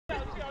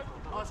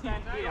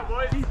stand here.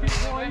 Keep it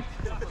wide.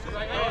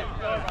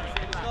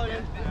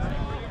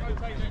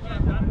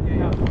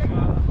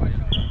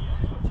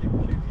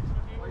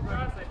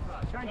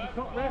 Change the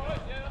top there.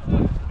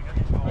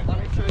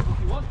 If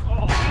you want.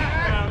 Oh,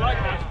 yeah, I like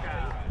that.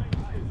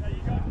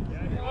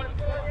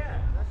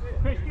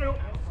 Chris, Gil.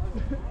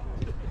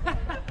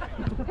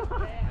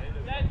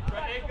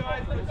 Ready,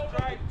 guys? Let's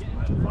try.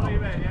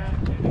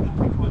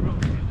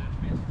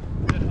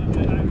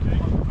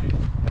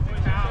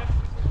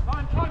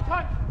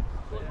 Time.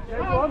 Yeah,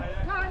 go on.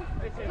 Time.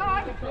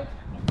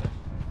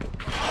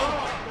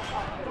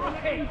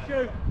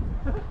 Shoot.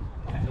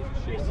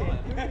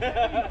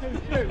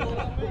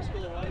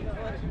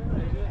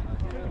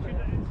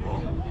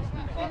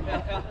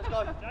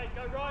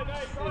 Go right,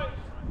 right.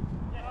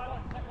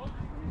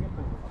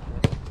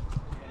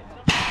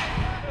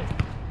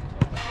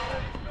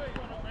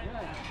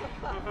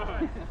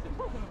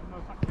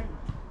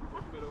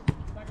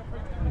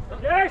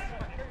 Yes!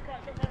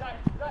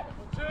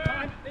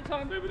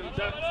 Time.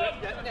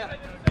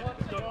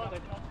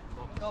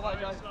 Go on,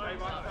 Joe.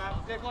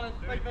 Yeah, go on.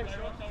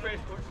 Chris,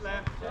 what's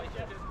left?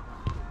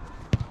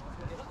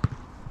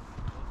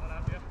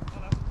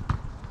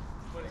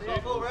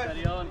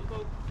 Steady on.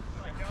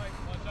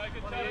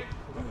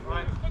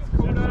 Right.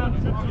 Cool down.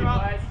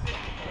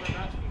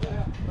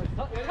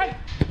 Hey!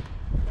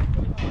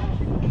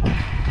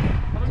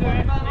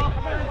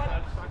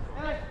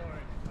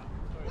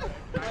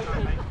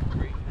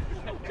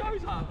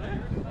 Joe's up there.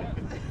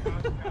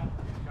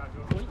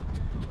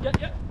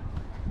 Yeah.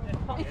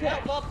 It's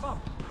out, Bob.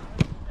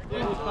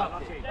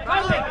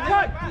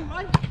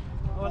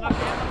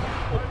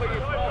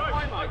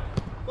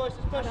 Boys,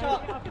 just push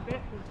up.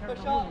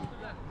 Push up.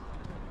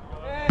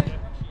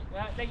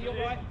 Yeah, then you're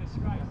right.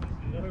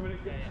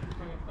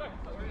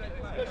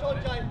 Push on,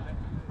 Jay.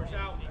 Push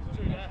out.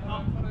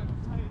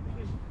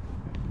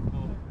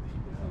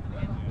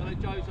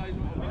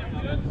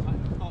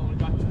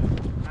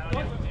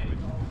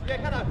 Yeah,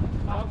 can I?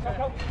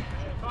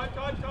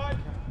 Time.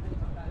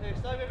 Here,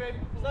 stay with him.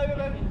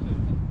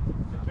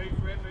 Move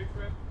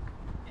for him.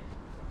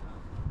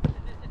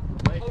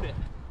 Hold it.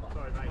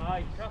 Sorry, mate.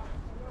 Nice.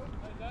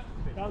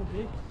 Done, G.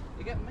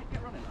 You get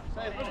running.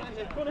 Stay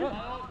Got it.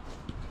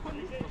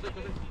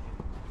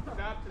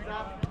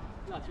 Zab.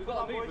 Lads, we've got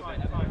to move Right,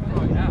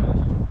 right now.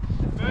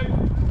 Move.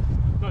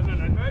 No.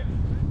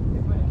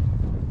 Move.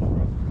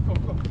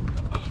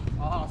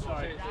 Oh,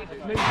 sorry.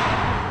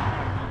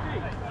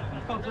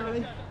 Can't do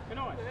anything. Can I?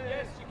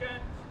 Yes, you can.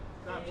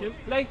 Jim,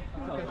 play.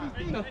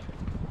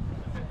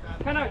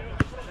 Can I?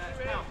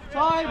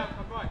 Time.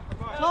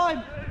 Time.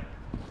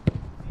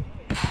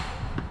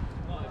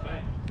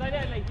 Stay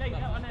there, Lee.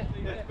 Out on there.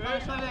 No,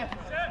 stay there.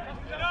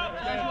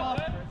 Stay as well.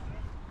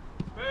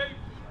 Move.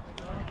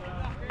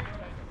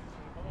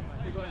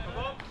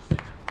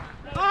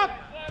 Up.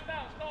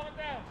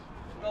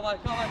 Go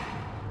on.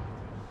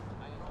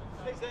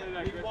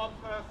 Need one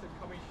person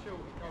coming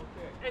short and goal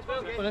kick. Go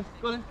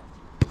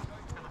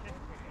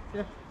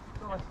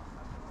on.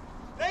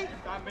 Yeah.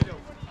 Down middle.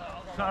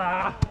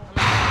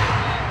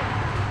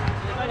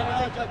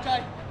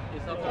 Jay.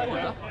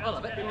 I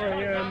love it.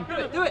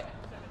 Do it.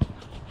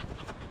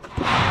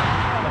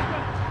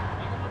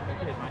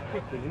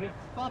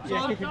 Bob's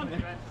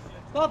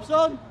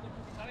on.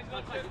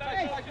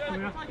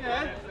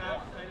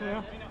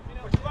 Yeah.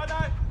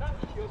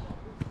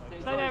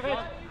 Stay there, Red.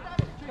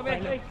 Come here,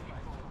 Lee.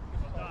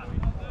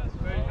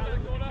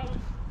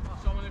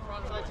 Someone in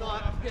front of me.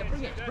 Yeah,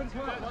 bring it. Bring it.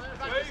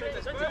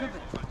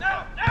 Now!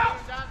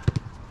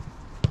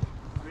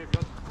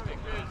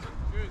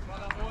 Good. Well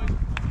done, boys.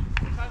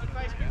 Turn the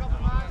face, pick up the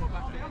man.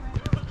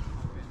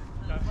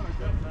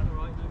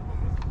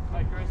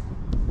 Hey, Chris.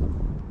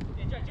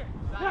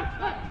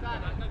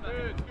 Stand.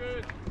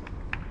 Good.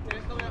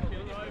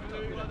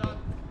 Well done.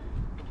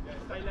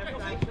 Stay left.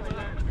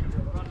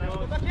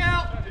 Back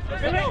out.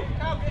 Middle.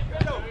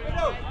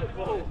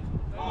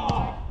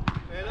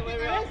 Yeah, look where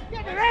he is.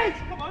 Get the Red!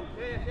 Come on.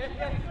 Yeah.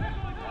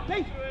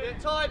 Yeah,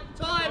 time.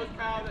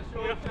 Cow, that's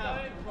your cow.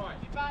 Right.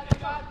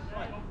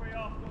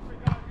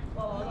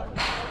 Hold it. Come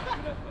on.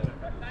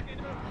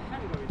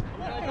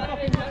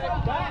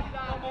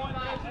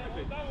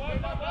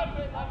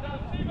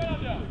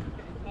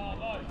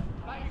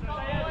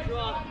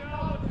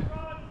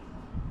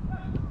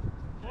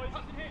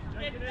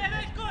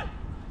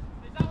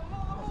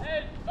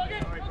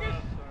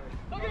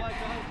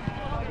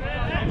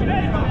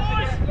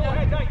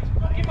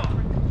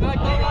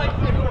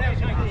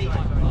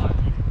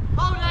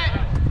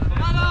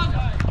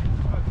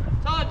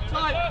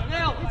 Time.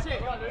 Now, hit it.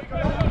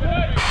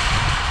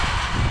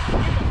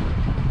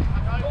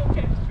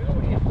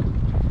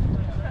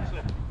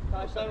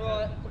 Nice, so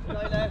right.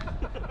 Stay there.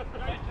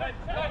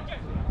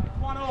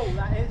 1-1,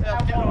 that is.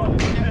 Get up.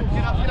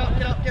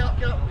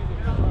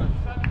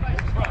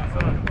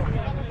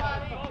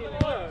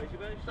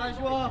 Stay as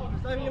you are.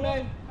 Stay with your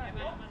men.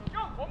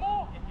 One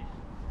more.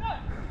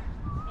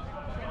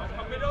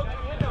 Middle. Get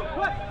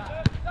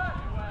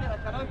that,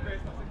 Cano.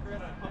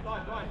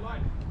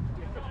 Line.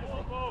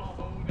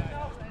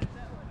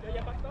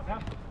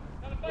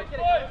 Get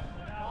it.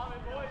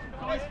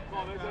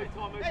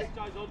 on, move this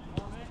Jay's on.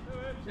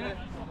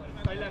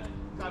 Stay left,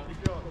 Sam,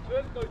 secure.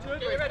 Go to it.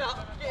 Get your head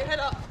up. Get your head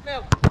up.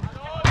 Now.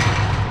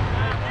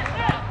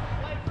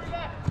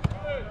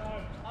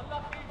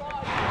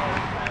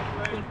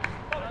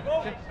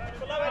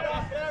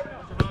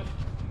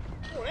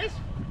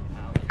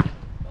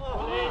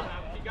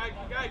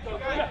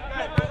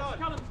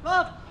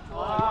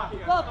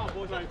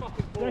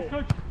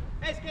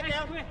 Let's get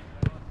down.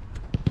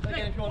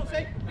 Again if you want.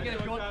 Again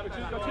if you want.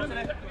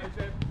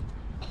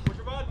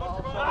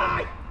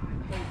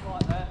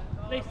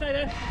 Lee, stay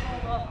there.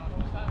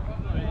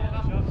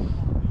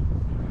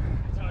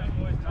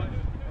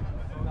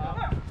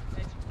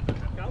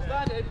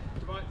 Standing.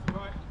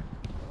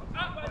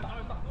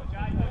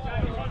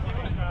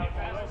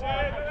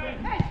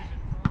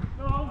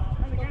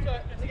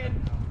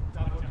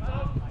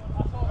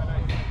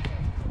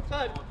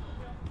 Turn.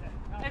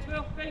 Next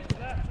wheel, feet.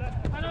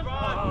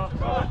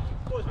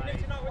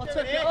 I'll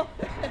turn it off.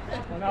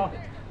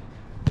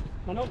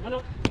 Man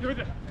up. You're with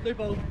it. Blue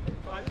ball.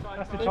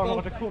 That's the time I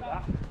would have caught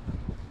that.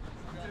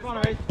 Come on,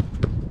 Reed.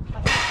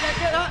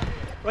 Get that.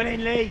 Well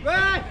in, Lee.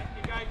 Right.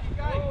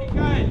 Keep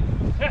going.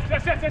 Yes.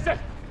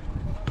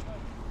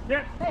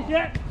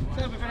 Yeah.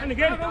 And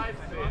again.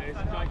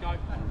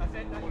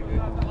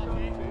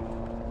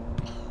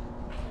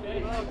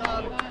 Well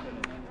done.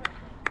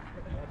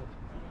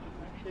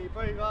 Keep your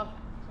breather.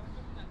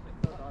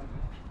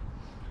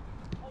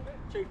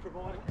 Chief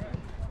provider.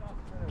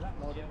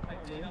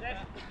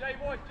 Jay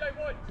boy.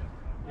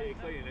 Yeah,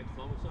 clean it next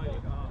time, we'll say it.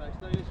 Okay,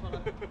 do this one.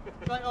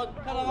 Straight on,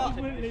 colour up.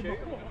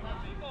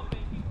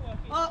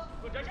 Up.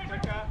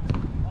 Take care.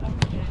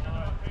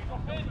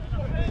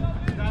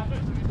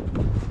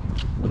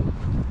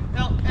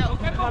 Out.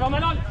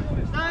 Man on.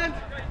 Stand.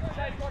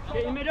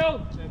 Get in middle.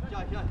 Go.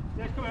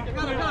 Yes, come on. Go.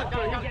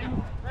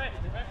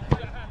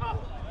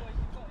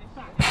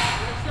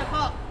 Step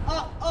up.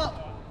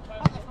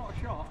 That's not a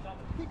shot.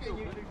 Keep getting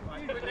you.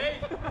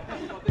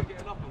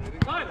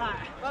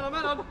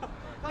 Man on.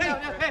 Come down,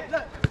 here,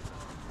 look.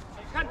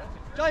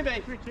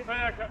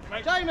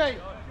 Jamie.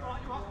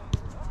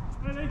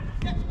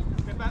 Jamie.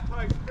 Get back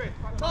close, Chris.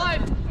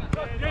 Time.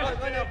 Go now.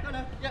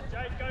 Yeah.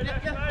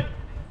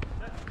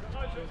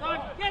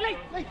 Yeah, Lee.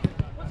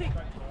 What's it?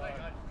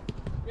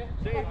 Yeah.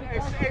 Stay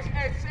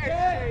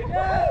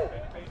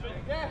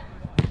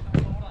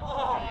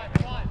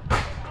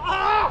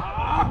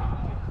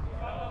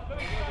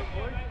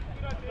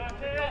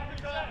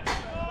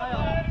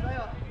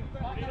up.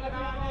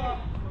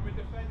 We're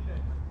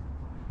defending.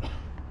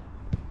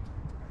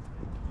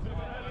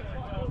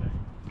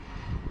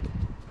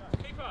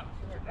 Keeper.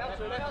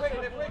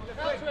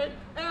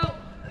 Out.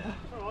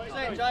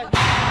 Stay in, Jay.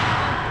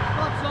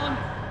 Gloves on.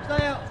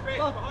 Stay out. Chris,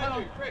 Glove. behind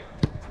you. Chris,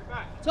 get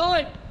back.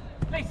 Time.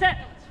 Lee, set.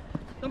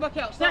 Come back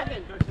out. Start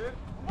again.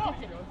 Up.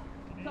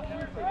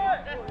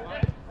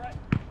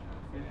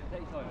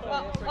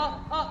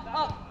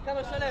 Come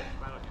on, stay left.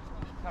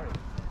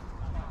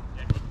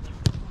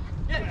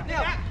 Yeah,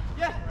 now.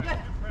 Yeah.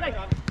 Lee.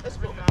 Let's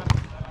go.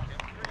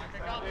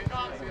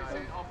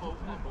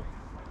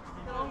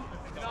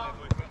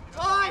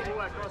 Time.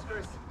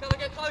 Can I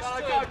get close to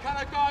him? Can I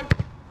go?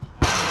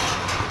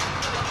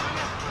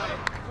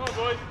 Come on,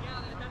 boys.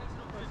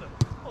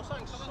 Oh,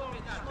 thanks.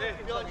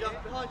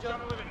 Behind you.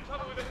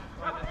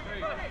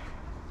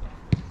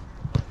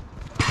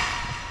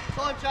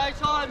 Time, Jay,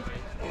 time.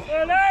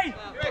 Lee.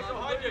 Chris,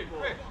 behind you.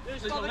 Chris.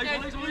 Use Bob again.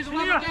 Use Here.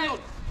 Bob again.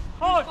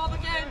 Hold. Bob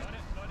again.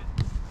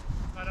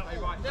 Hey,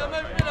 right. Now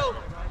move middle.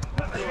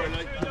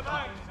 To the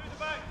back.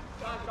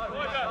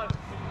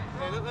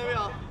 Yeah, look, there we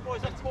are.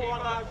 Boys, that's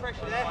 400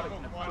 pressure there.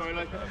 Sorry,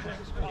 Luke. Yeah,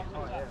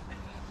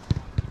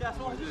 that's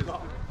what I just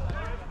got.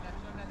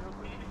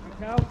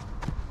 Cal.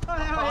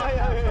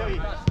 Hey.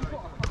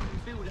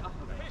 Build it up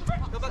a bit.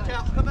 Come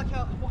back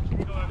out.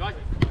 Right.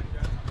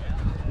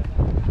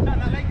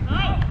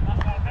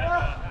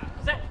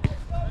 Set.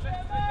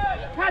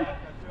 Can.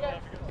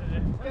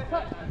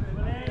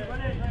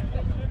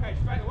 Okay,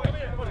 straight away.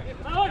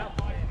 Man on.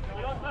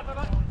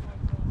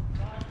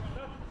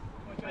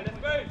 Hey, let's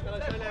move.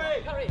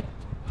 Carry it.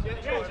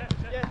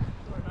 Yeah.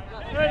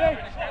 Ready.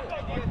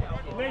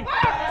 Lee.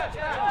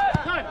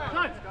 Time.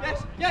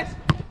 Yes.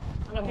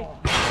 Lucky.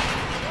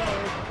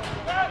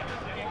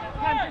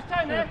 Can, just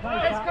turn there.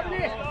 Let's come in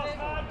here.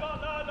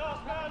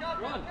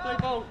 Run. Play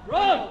ball.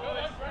 Run.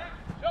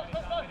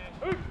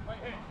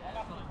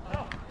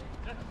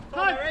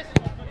 Time.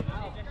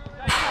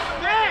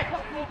 Yeah.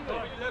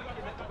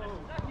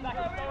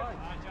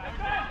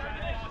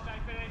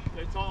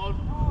 Get on.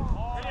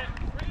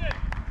 Brilliant.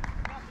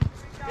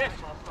 Yes.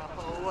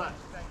 Oh, what?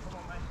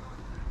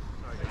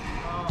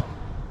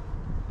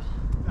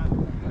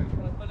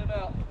 Put it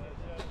out.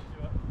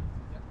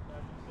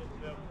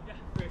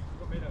 Chris,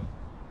 got middle.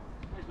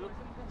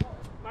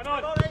 Man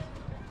on.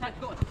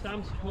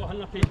 Sam's, what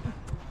unlucky.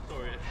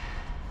 Sorry.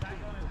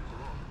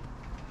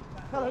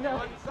 Hello now.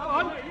 Come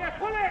on. Yeah,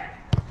 pull it.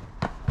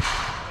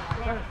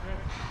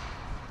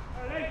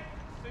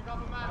 Stick up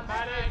a man.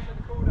 Bad end to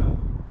the corner.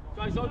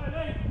 Guys on.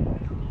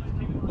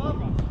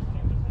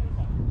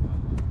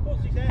 Of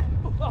course he's there.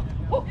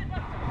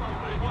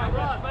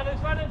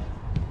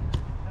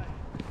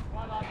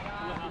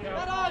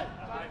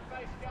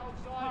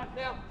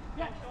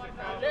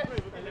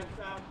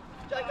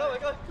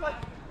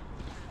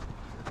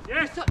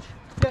 Yes. Touch.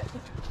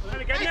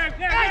 And again,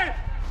 no.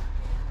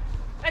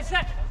 Head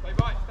set. Stay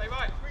right, stay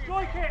right.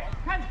 Strike it.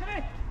 Come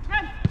here.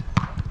 Come.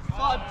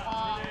 Time.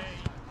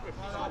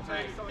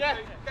 Yeah.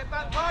 Get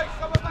back post,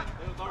 someone back.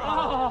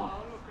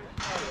 Oh.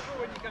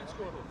 When you can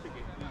score, kick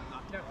it.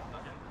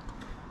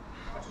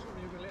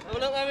 Have a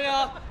look where we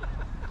are.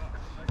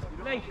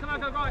 Lee, come on,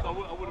 go right. I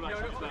would have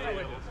actually played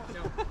it.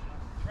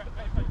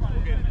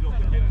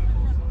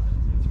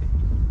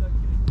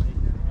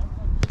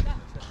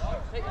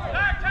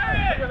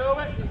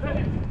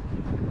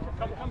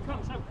 Come.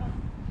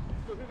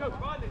 Go.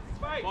 Find it,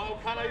 space. Well,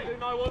 can I do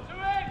no one?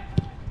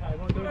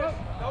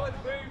 No one's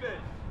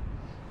moving.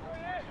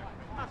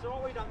 That's all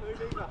right, we don't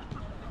move either.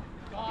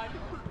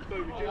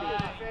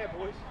 Fair,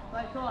 boys.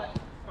 Stay tight.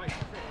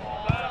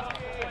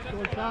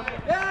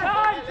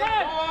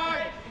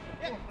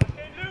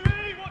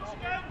 Louis, watch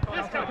again.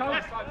 Let's go.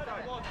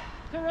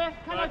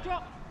 Can I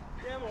drop?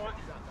 Yeah, I'm all right.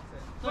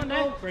 Come on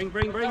then. Bring.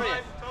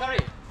 Carry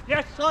it.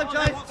 Yes. Time,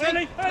 James.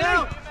 Early.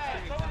 Now.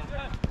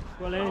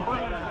 Well in. Well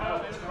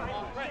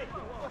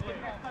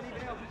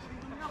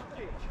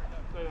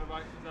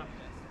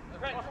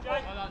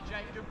done,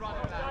 Jake. Good run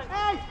on that.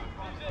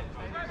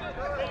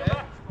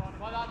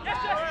 Well done.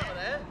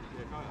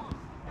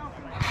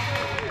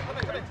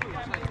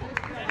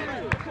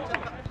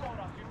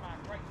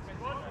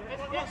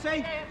 Yes,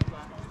 See?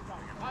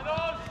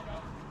 Hello.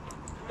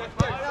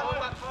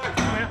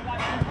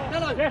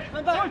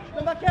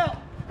 Come back out.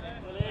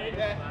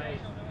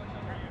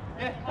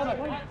 Yeah, come on.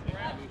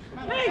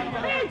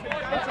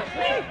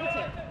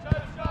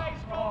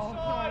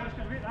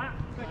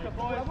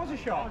 That was a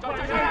shot.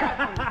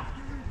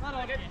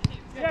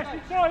 Yes,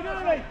 it's sorry,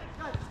 Dele.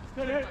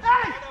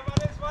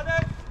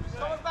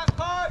 Someone back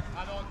post.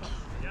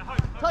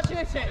 Touch it,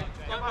 hit it.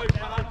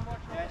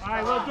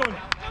 Alright, well done.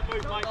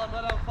 Well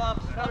done, Fab.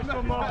 That was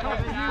from Mark. You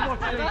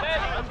watch it.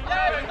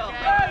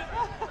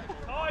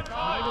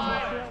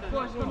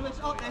 Boys, come let's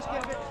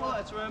get a bit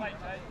tighter to him.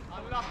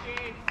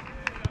 Unlucky.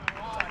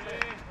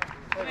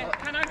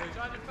 Can I?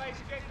 Trying to face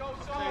and get goal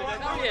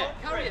side.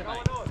 Carry it,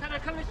 mate. Can I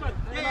come this one?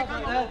 Yeah,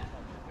 come there.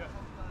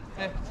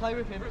 Yeah, stay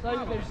with him. Stay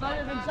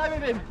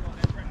with him.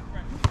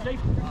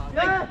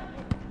 Yeah.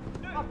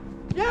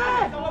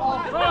 Yeah. Oh!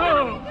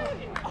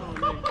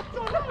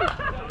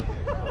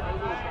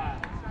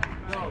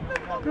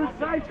 Good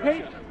save,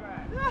 Pete.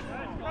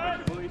 Guys,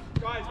 we've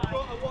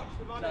got to watch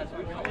the money.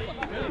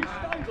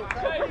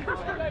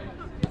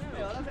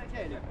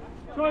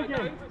 Try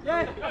again.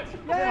 Yeah.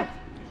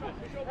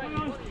 Hang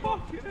on.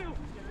 Fucking hell.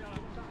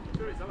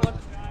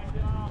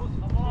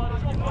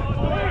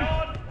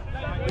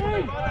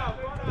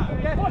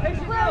 Yeah,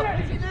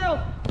 fix it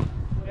now.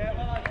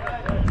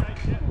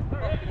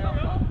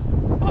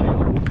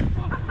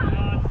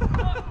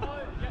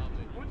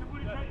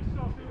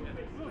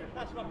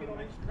 That's not been on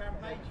Instagram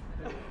page.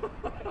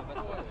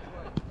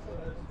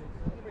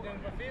 We're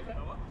doing my fifth.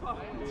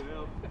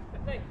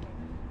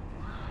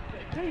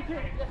 Keep it. Hit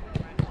it.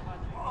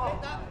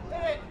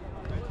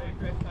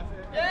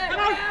 Yeah.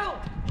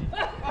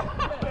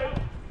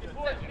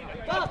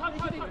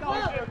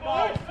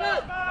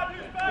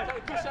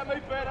 Push that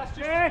move, Brad. That's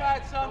just Yes.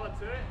 bad, son.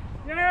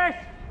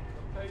 Yes.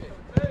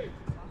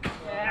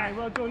 Yeah,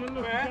 well done.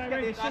 Look,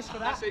 Jamie.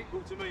 That's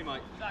equal to me,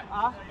 mate.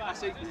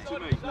 That's equal to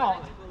me.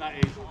 Not. That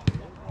is.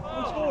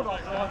 We scored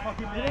like 5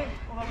 fucking minutes.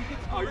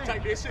 Oh, you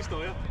take the assist,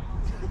 are you?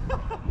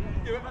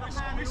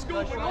 We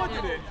scored when I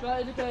did it. Try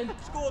it again.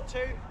 Scored 2.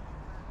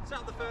 Set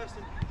up the first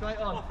and Straight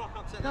on. oh, fuck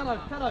up, set Cano.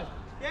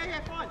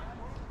 Yeah, fine.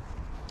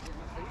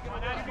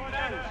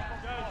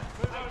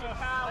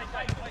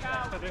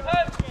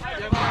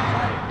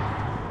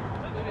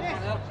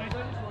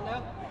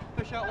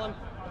 Push out one.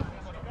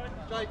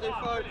 Jake, do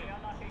throw.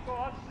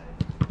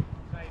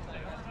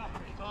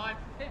 Time.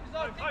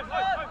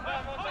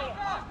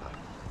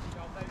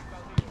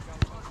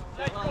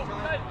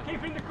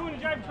 Keep in the corner,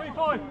 James.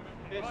 25.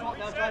 Yeah, swap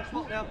now, Jake.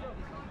 Swap now.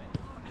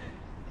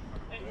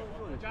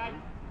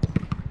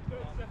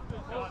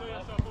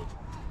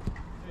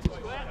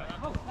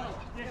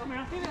 Yes, come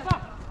here. Give it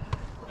up.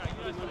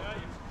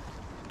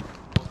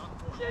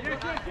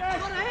 Yes.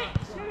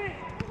 Get it.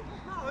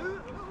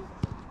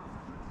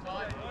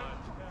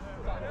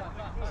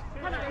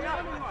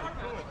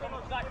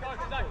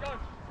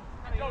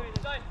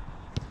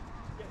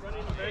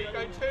 There you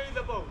go, to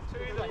the ball.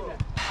 Bit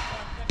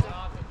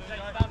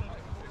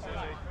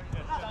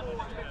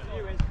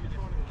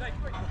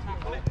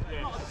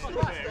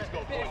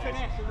of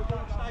finesse and the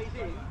ball stays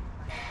in.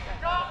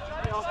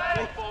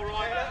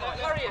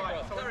 Carry it,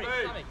 bro. Carry it.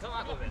 Sammy, come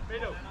out with it.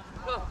 Middle.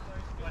 Come.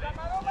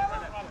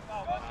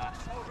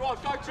 Drive,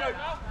 go, Joe.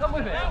 Come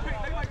with it.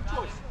 They make a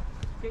choice.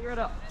 Get your head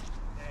up.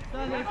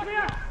 Come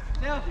here.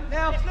 Now.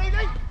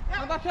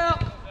 Come back out.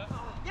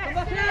 Come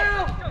back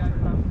out.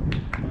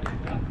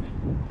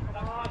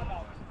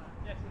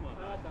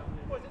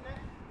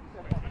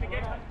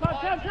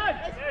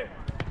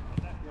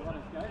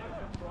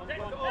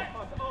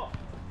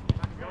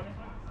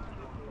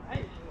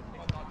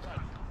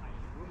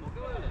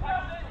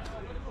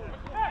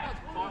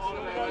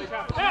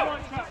 Time.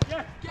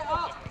 Get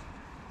up.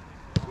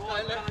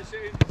 balance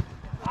it in.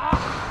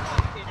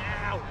 Fucking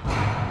hell.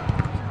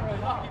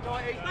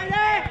 Stay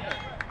there!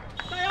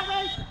 Stay on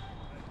me!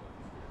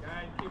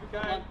 Keep it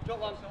going. Drop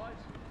one.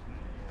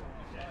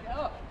 Get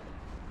up.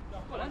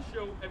 Well, that's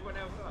short, everyone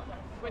else up.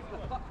 Wait for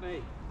the fuck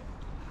me.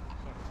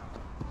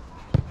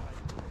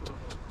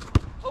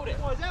 Hold it.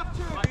 Boys, how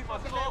two of you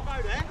fucking let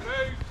go there?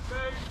 Move.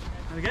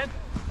 And again.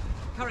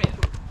 Carry it.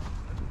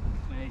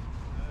 Me.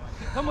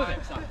 Come with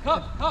it, son.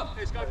 Come.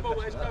 Let's go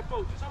full,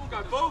 Someone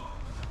go full.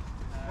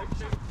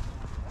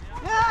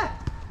 Yeah!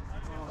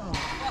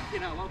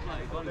 Fucking hell, well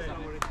played.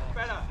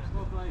 Better.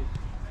 Well played.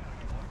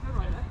 Go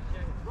right there.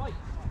 Right.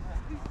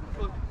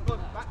 Good.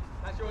 Back.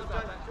 That's yours,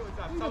 Dan.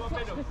 Someone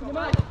middle.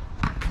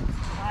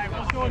 Aye,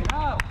 well done.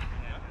 Now.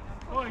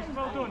 Boys,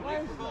 well done.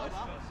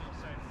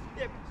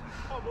 Yeah,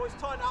 come on boys,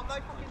 tighten up.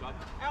 They fucking,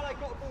 how they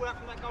got the ball out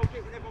from that goal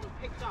kick when everyone was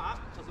picked up.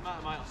 Doesn't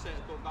matter, mate. I set a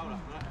good goal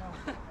after that.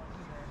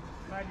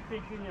 Made it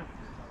big, didn't you?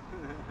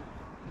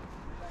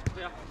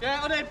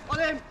 Yeah, on him.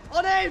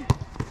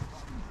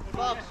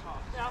 Bobs.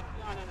 Yeah.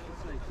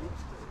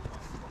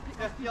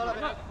 Yeah, I'll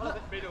have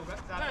it. Middle.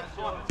 That's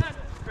yours.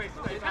 Chris,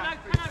 stay back.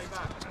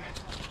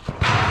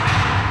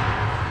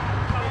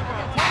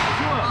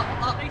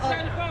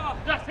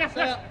 Yes.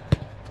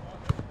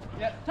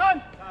 Yeah.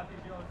 Time.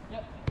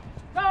 Yeah.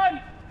 Time.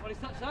 What is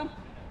that, Sam?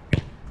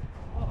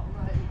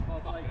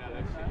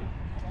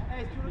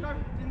 Hey, do you want to go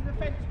in the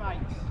defence,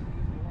 mate?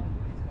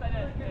 Stay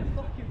there. Get a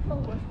fucking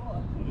forward.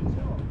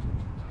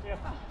 Yeah.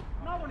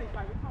 No one is,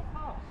 mate. It's not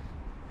pass.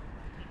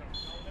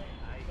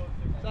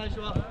 Thanks,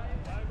 you up.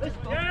 This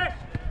one. Yes.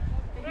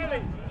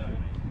 Really.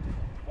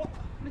 What?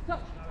 Miss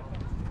touch.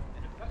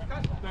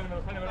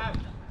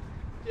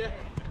 Yeah.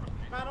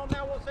 Man on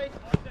now, what's he?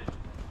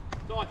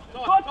 No.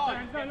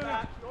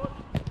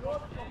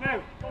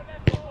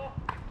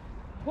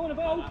 Corner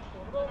ball. No,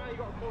 you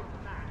got a corner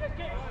from that.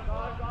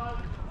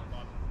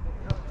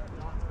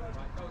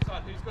 Go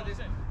side. Who's got this?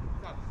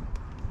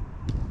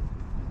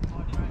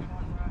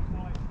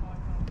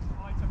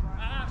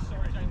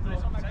 Sorry, James.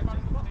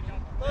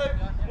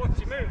 Watch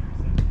your move.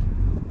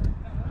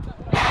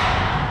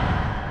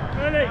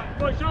 Early.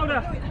 Right shoulder.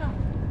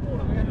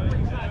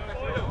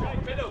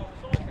 Middle.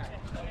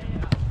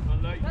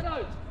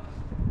 Hello.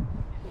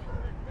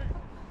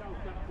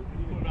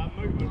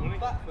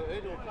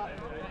 Back-footed or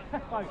flat-footed?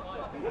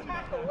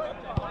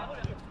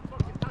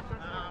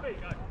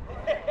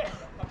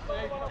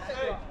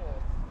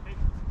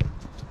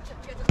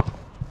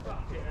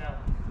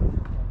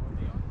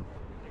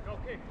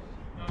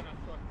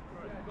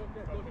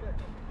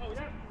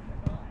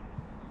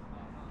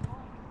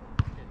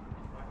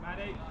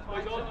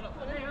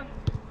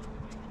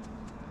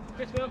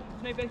 Chris Will,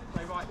 maybe.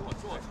 Stay right.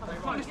 Stay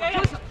right.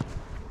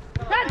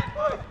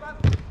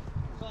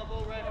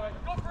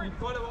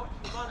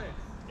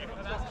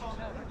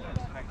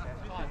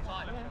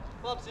 Yeah.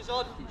 Bobs is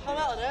on. Come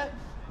out of there.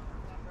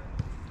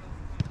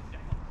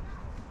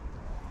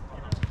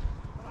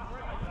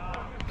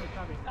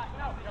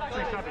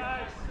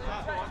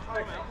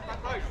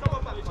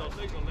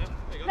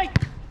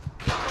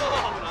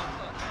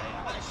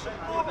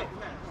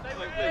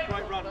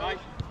 Great run, mate.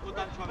 Well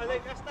done,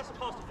 That's a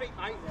pass to feet,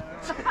 mate.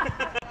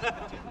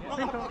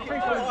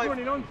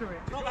 Running onto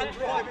it. Not that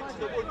drive into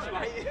the woods,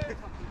 mate.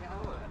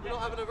 We're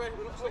not having a race.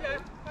 We're not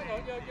stopping. Hang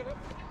on, give it.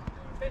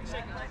 10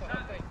 seconds.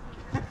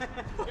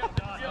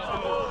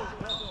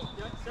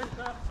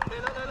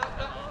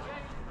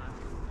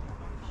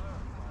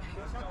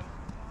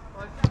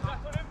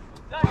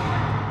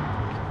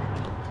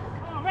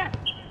 Oh, ref.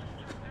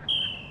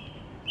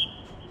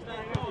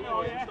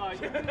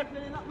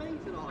 Cleaning up me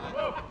tonight.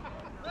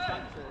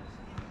 Sanchez.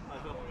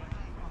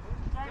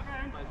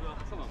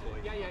 Come on, boy.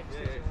 Yeah.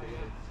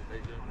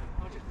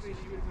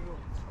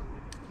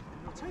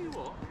 I'll tell you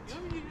what, you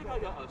know when you go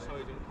like, oh,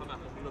 sorry, didn't come out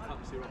and look up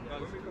and see where I'm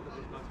going?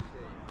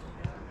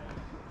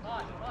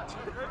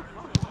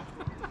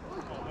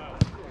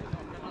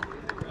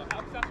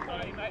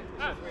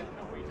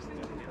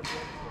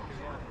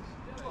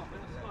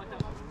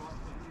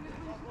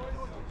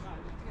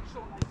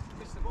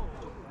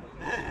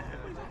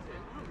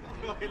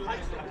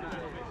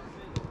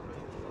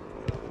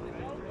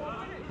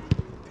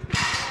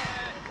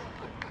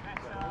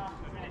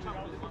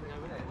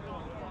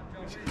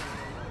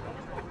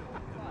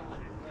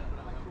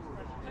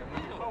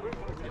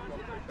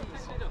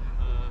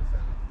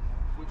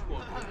 Which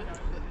one?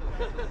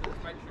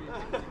 Make sure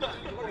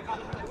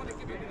you want to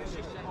give it an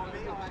assist.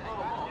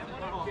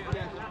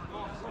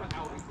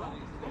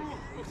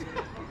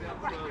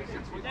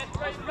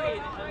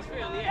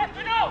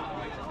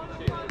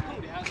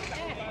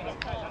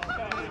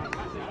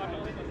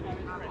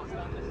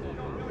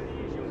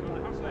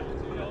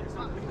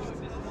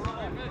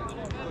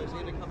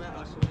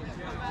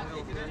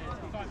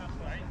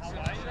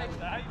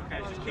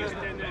 Just keep it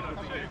down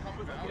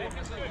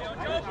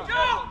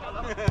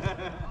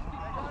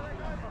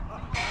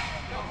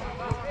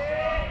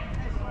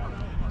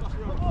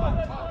there.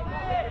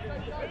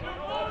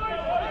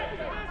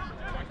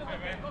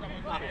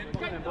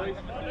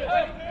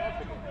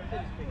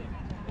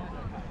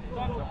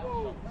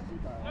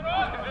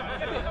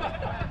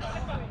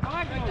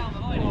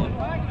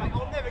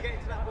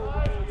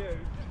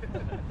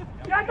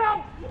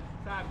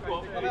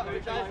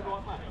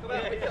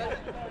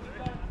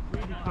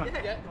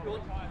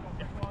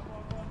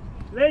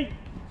 Lee.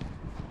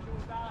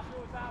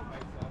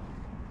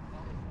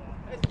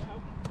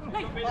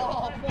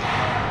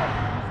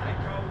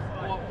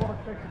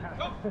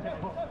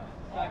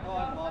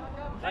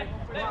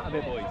 Come out a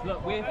bit, boys.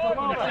 Look, we're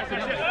fucking attacking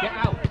it. Get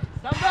out.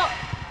 Stand up.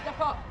 Step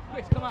up.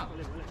 Chris, come out.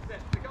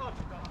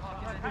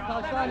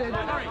 Stand in.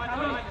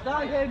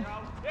 Stand in.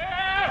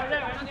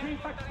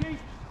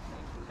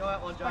 Go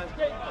out one, James.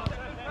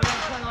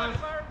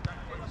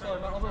 Sorry,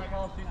 mate, I'm going to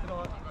pass you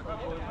tonight.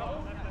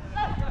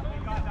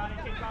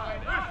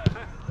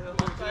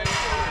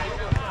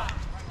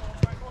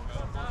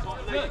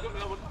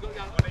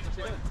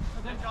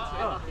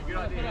 Good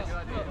idea.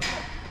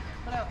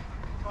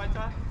 Right,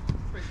 Ty.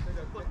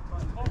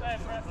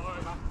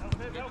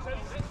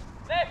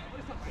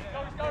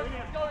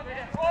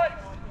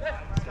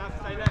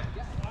 Stay there.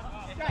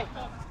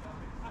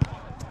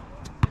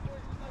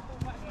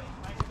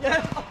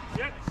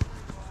 Yeah.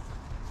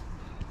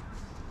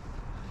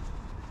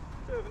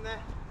 Two of them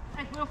there.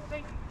 Hey, Will,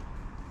 think.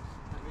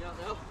 Me out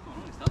now.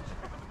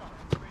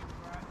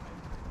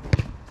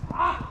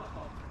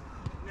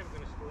 Never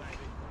going to score that,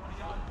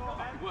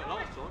 It worked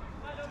last time.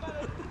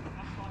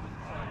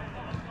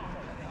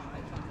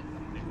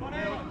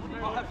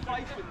 I have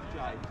faith in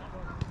Jay.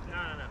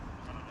 No.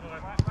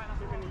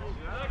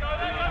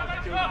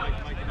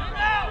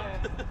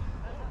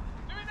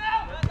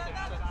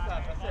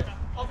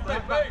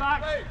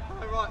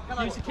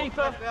 Right, Use the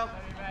keeper.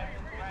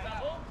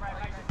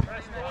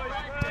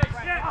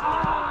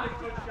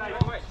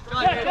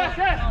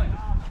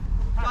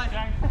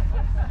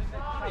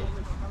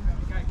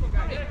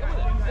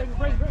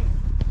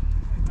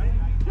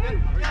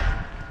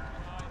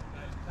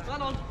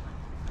 Run on.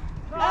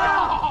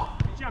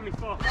 Jammy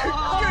for.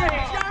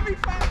 Jammy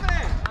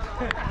family!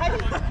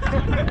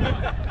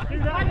 Do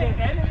that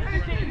again.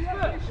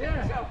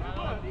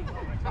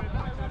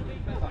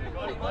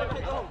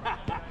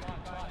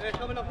 Yeah,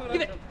 coming up.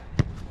 Give it.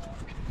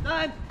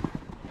 Stand.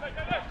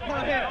 Come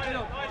on here.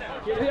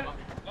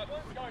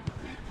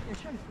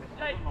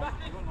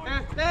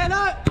 There,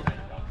 look.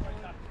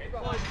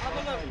 Have a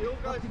look. You all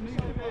guys can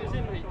show me. It's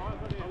in me.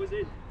 I was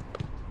in.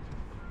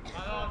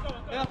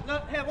 Yeah,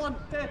 look, here, one,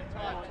 here.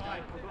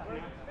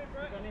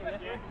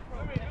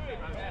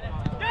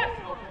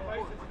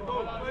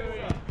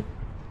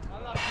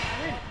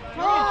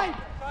 Time!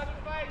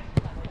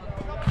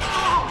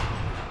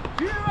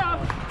 You up!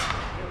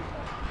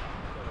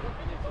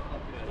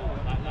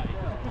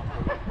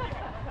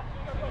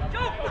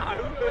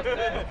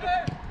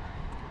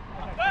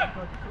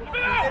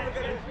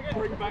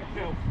 Bring back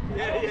help.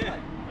 Yeah.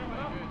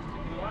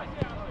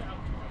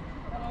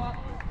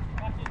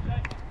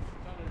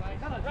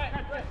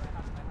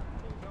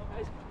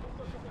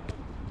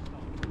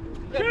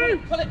 Shoot!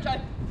 Pull it, Jay.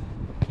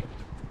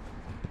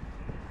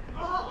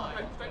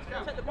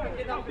 Take the back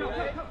in up here.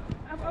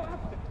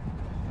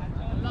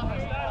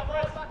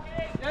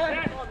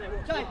 Yeah.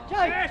 Jay.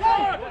 Tell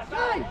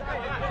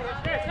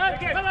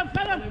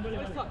him.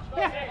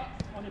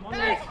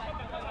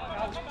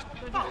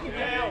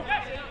 Yeah.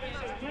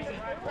 Yes.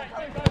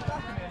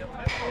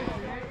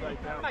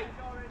 Mate,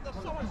 there's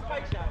so much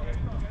space out here.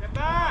 Get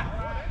back!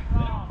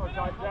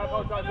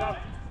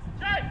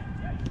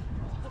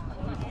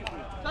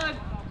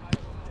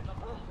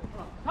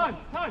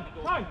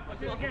 Time.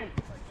 Do it again.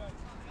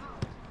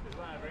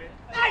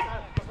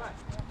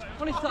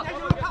 On his touch. Hey,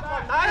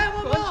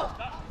 one more!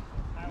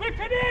 Whip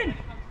it in!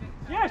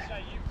 Yes!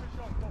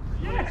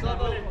 Yes! Keep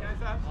going.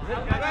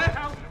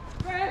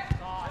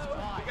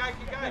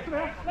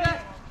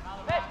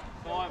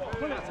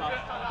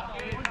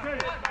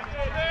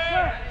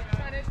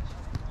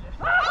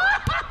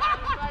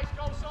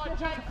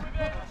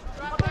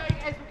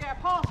 Get a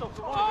pass off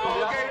the one.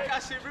 Okay,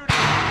 that's it, really.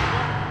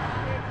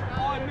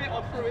 I admit I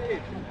threw it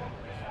in.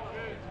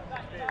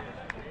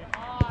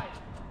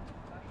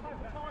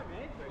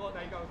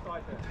 There you go,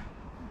 side there.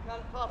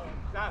 That's home.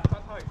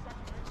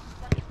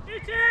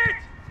 Hit it!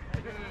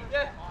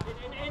 Yeah.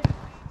 In.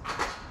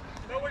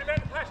 Don't worry about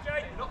the pass,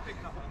 Jay. Not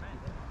picking up on the man.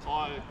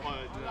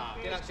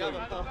 Get out, Jay.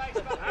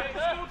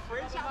 Scored for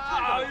it. Oh,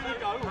 here we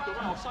go.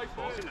 Oh, so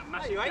far. Isn't that Hey,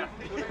 massive? you ain't.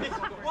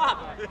 One.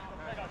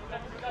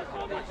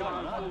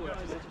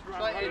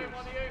 Straight in.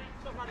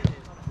 Stop running in.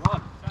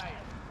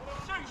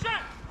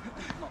 Shoot!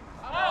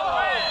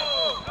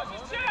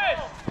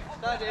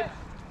 Stand in.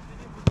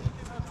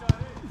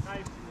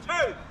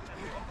 Two.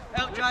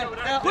 Out, Jay.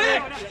 Out.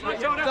 Quick!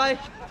 Jay,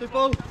 to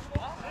ball.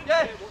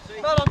 Yeah.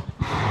 Run on.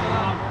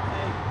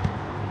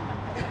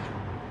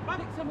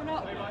 Pick someone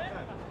up.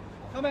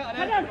 Come out of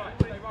there.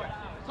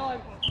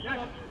 Time.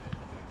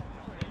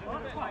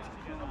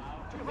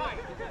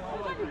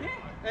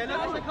 Hey, look,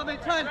 as they come in.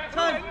 Turn.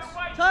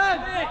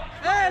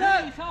 Hey,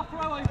 look. He's half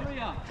row over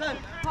here. Turn.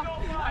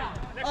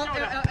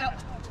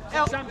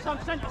 Out. Sam,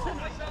 centre.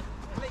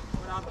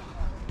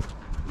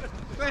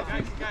 Go.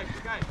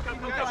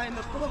 Playing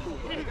the ball.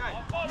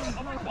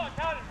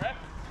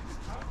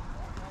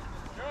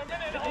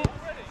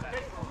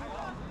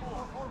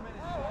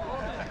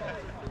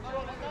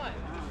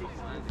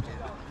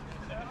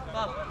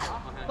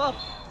 Buff.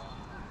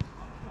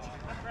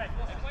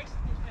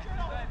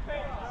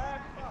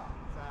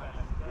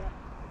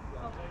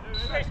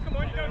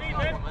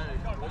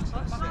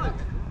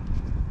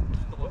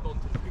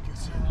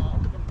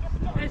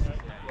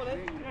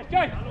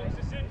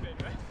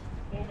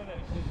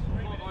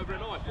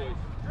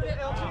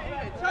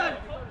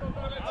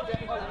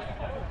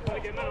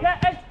 Yeah,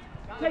 hey!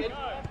 Hey!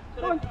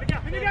 Come on! In the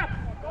gap! In the gap!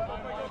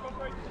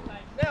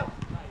 Now!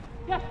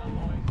 Yeah!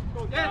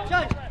 Yeah,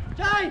 change!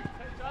 Change!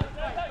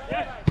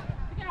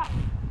 Yeah!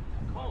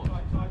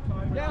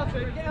 Get out to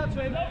him, get out to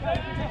him!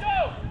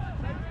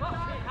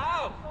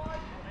 How?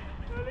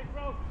 Early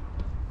throw!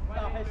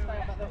 No, he's staying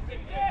back there.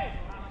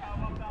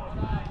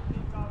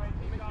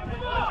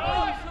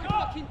 Oh, you're so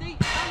fucking deep.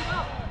 Stand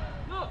up.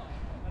 Look.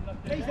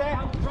 He's there!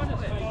 Run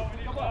at it.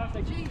 Come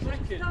on. Jesus,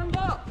 stand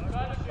up.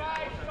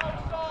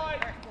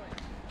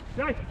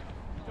 Jay!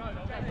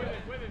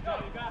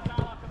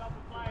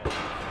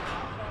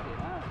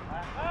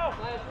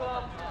 Players go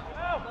up.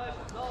 Players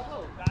not at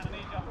all. Get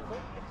out.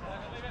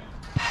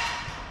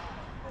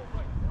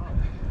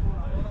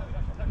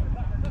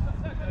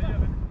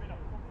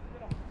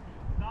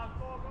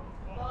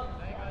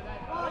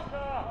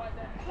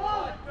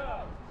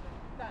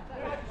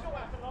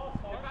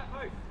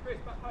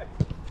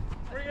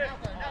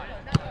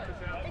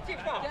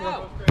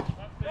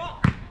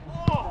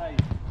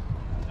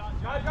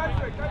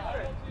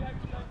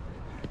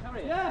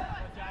 Carry it. Yeah!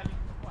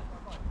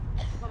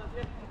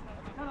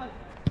 Come on.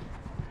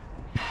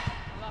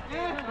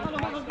 Yeah,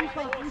 hold on,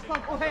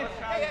 restart, off him.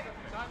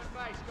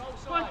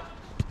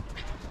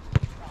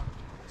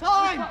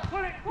 Time!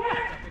 Pull it! Pull it!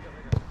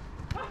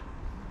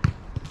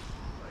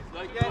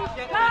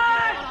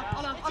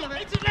 I'll have it.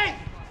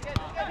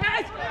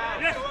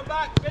 Yes! Going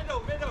back,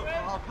 middle.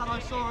 Oh, can I,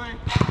 sorry.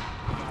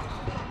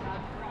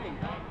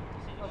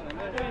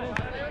 I've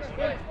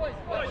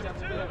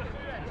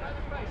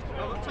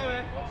got two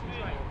here.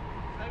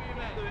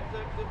 Do it,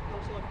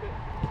 outside bit.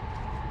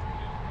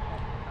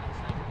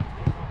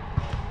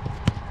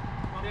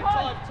 Yeah,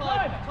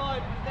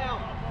 time, now.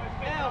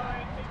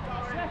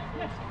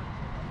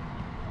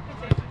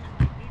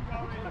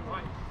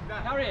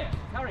 Carry it.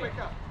 Carry it.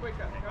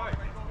 Quicker, right.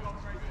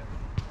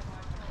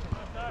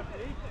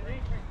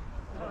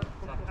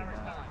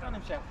 Run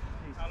himself.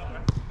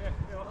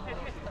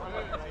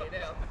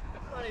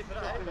 Money for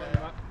that.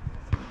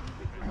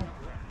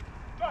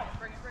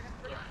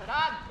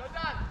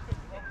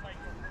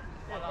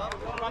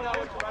 Run out.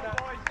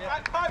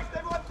 Back post,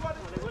 everyone's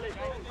running.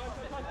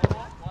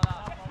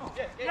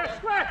 Yes,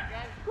 square!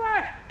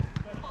 Square!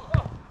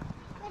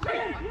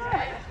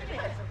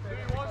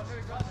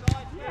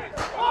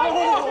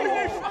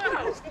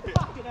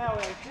 Fucking hell,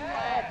 it's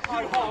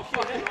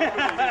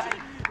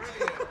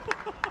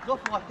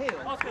off my heel.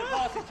 I was going to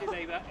pass it to you,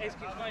 Lee, but Ez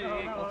keeps moaning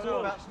it. It's all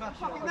about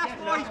smashing it. That's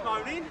why he's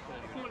moaning.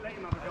 Can't let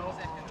him have a goal.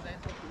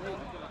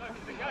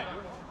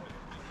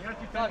 You have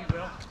to defend, you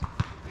will.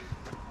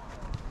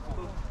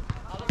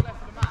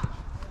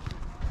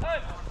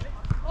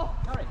 Oh,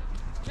 carry.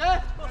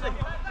 Yeah!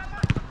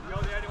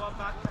 You're the only one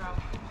back now.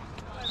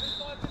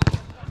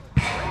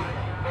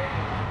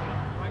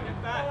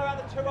 All around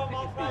the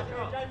 2-on-1 players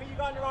here, Jamie. You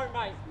go on your own,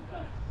 mate.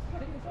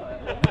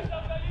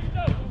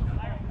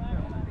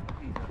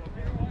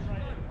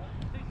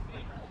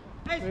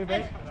 Move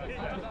it.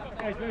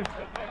 Yes, move.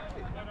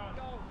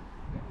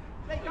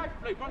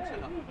 Luke, run to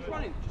that. Just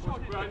running. Just run.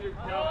 Round you go.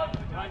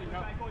 Round you go.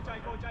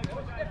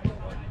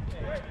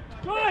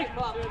 Right.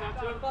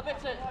 Bob,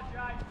 it's it.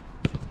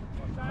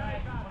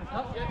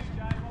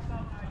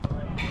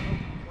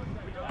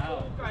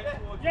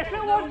 Yes,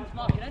 little one. He's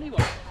marking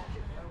anyone.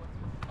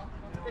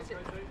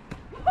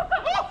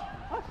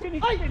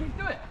 Finish, Hey, finish.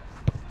 do it.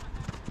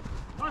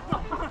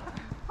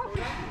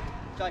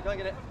 Jay, go and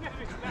get it.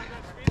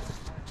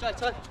 Jay,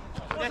 turn.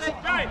 Yes.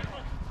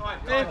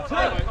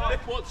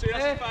 Lift one, see,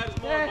 that's as bad as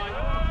mine, mate.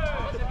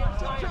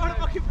 Stop trying to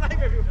fucking play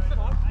with you.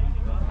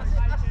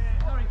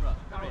 Sorry, bro.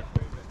 Carry it.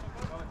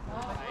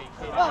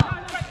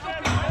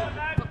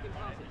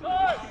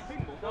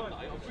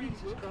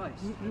 Jesus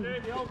Christ.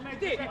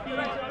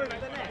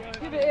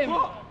 Give it him.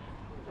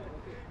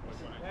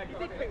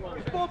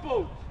 It's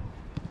bubble.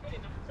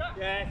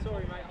 Yeah,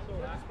 sorry, mate. I saw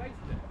that.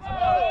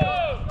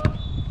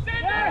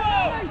 Send him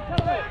off!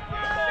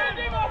 Send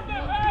him off the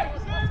back!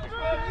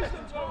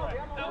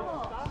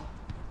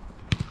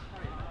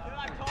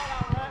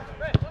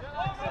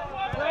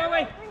 Where are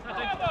we?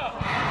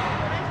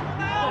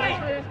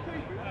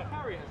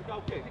 Carry it as a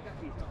goal kick.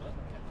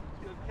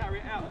 Carry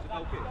it out as a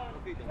goal kick.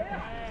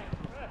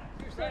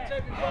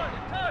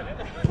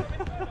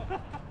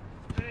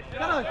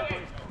 Hello.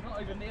 Not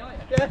even me,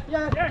 either. Yeah,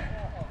 yeah.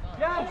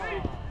 Yes!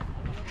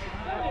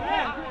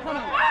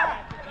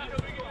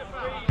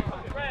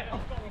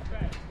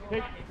 Yes.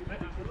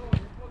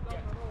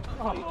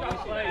 Come on!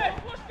 What's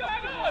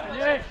going on?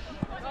 Yes!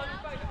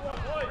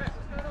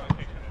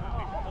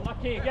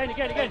 Unlucky, again.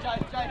 Jay, Jay.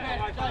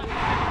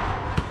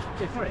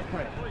 Yeah, sorry.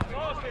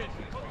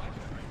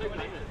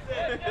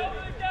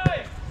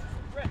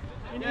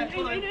 In.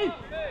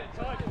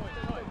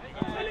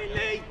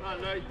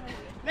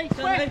 Lee,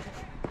 quick!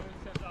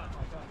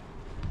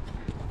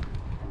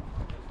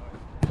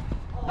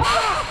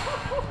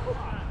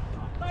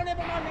 Don't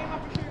ever run him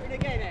up and shoot it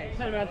again, eh?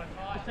 Turn around.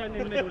 Just turn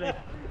in the middle there.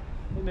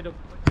 In the middle.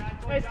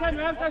 Hey, turn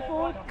around, go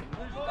forward.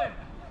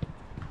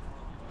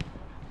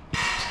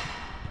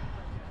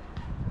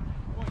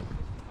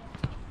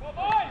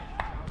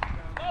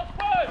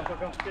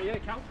 Yeah,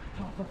 count.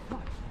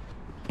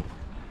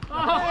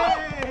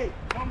 Hey!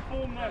 One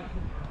form now.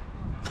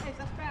 Yes,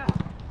 that's fair.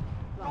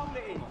 Roll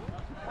it in.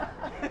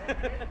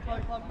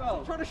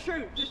 Roll. Try to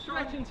shoot. Just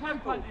try Stretch and toe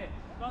punt it.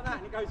 like that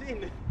and it goes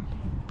in.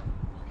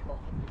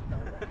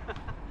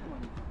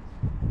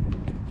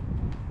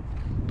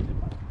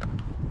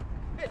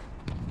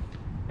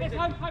 It's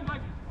home.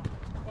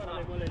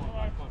 Well in.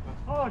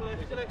 Hard.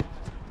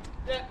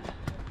 Yeah.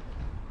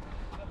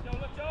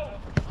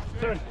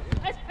 Turn.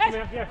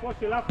 Yeah,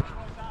 watch your left.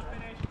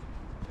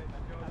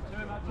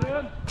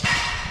 Turn.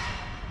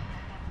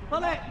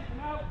 Pull it.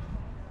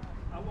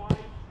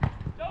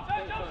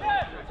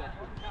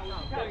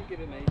 Don't give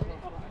it me.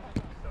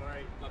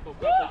 Sorry.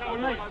 Go,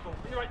 mate.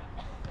 You're right.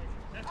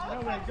 No,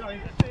 mate, go.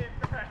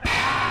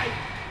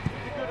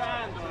 Good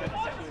hand on it.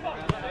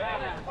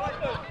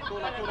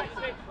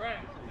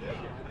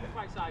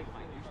 Quite safe,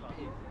 mate.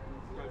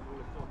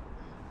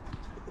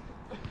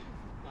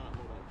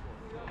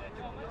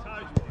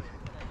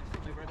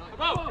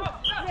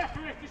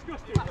 Yes,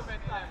 disgusting.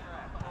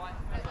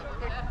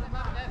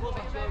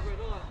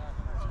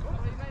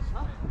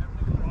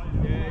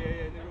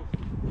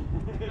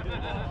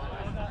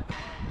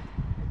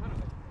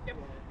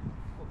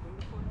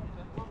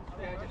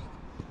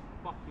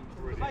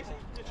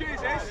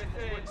 Cheers,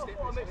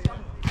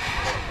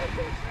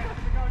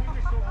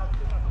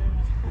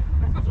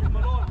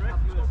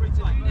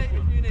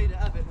 If you need it,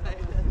 have it, mate.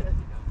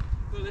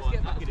 Well, let's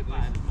get back in it,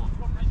 man. Come on.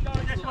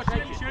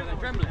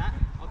 Trembling. I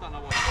don't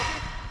know why.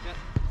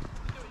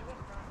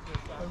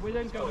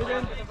 Go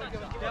within.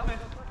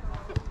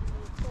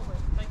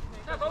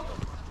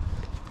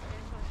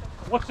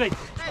 Watch it.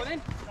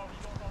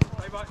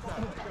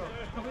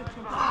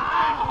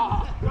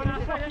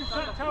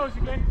 Towers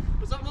again.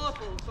 Was that my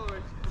fault?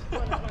 Sorry. Go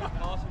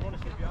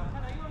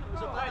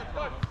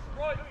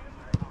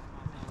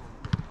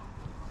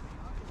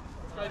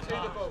to the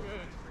ball.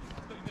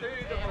 To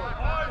the ball.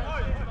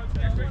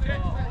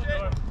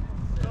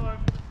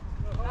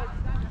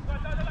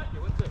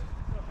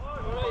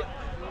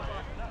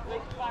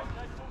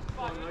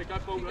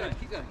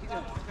 Keep going. Go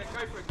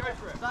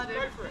for it.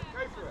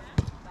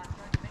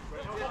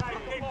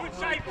 Good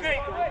save,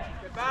 Pete.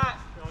 Get back.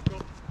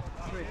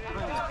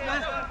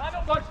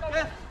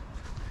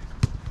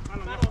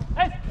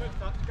 Hey.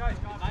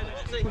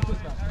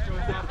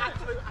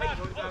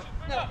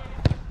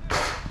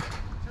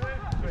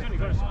 He's only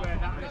got to square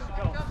that and it's a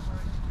goal.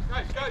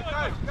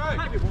 Go.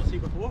 Maybe what's he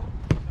before?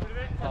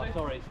 Oh,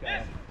 sorry,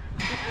 Scared.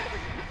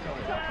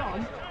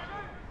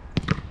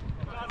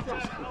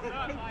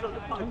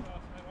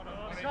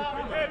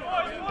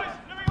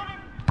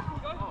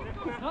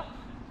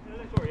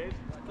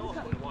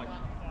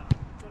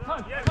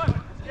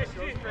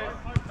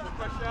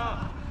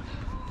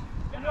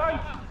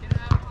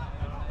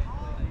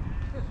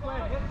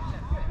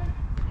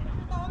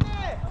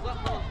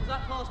 Was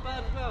that pass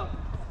bad as well?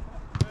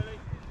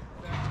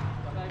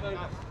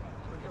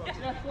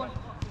 Left one.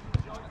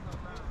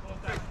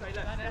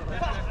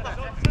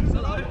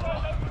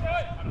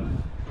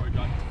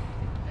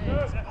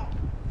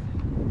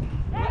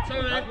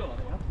 Sorry, Jay.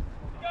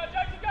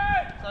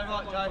 So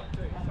right, Jay.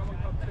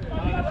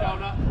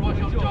 Right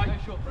shoulder, Jay.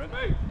 Short for him.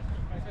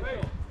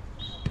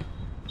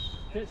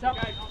 It's up.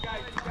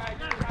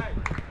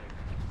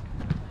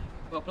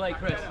 Well played,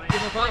 Chris.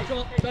 Give him a back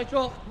drop. Go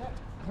drop.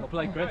 Well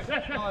played, Chris.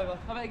 Over.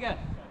 Have it again.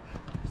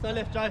 Stay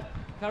left, Jay.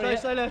 Carry Jay, it.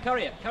 stay left.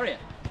 Carry it.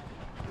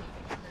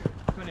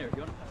 Come in here if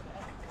you want.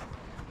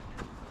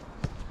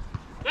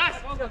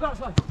 Yes. That's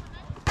fine.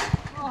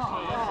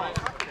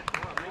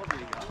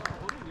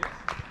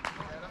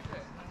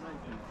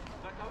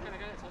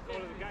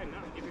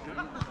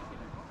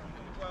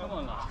 Come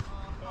on, lad.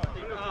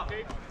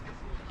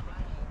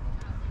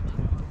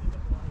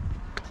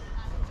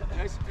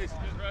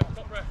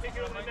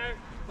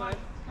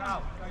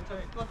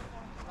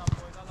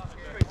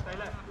 Stay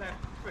left.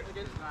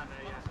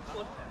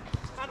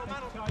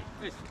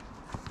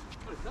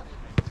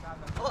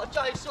 Oh,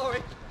 Jay,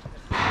 sorry.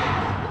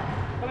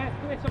 Come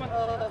here, someone.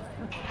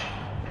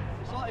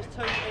 It's like it's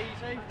too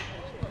easy.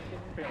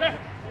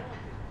 Left.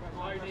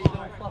 He's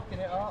all fucking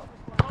it up.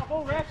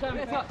 Ball ref. Get a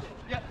touch.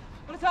 Yep.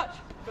 Got a touch.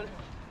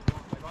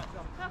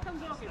 How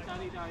comes off it's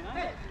only doing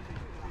that?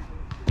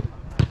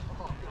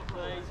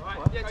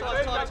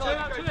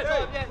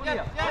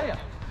 Yeah, time. Yeah.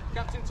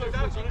 Captain, 2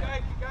 points on it.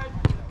 Keep going.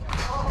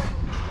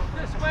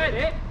 Just squared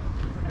it.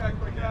 Go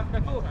quicker. Go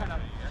forward, Hannah.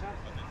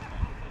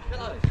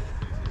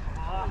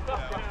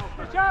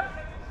 Good job.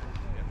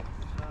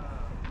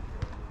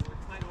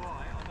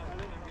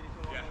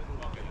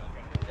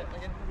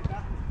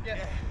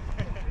 Yeah.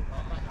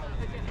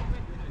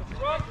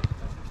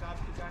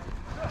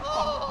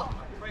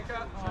 Break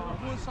up.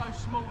 Everyone's so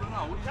small and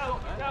old. He's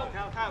got that.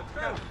 Out.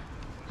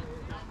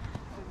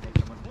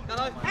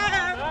 Hello.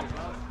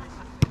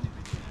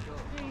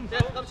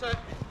 Yeah, come to it.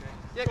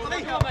 Yeah, come in.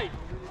 mate.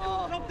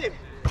 Knocked him.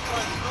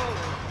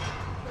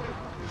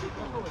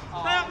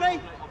 Stay up,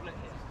 mate. I've let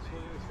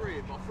 3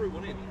 in, but I threw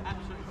one in.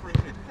 Absolutely 3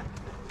 in.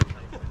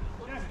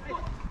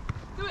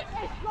 Do it.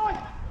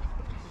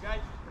 Okay.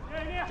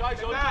 Yeah.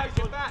 Jay's on.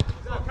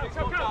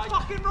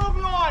 Fucking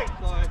wrong line!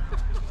 Sorry.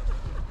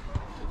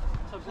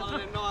 One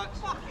of them nights.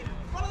 Fucking,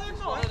 one of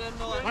them One of them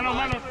nights. Man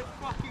on.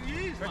 fucking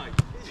years, mate.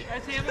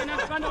 Let's see everyone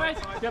else run away.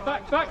 Get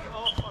back.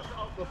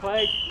 Well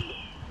played.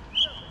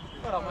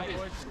 Well done, mate.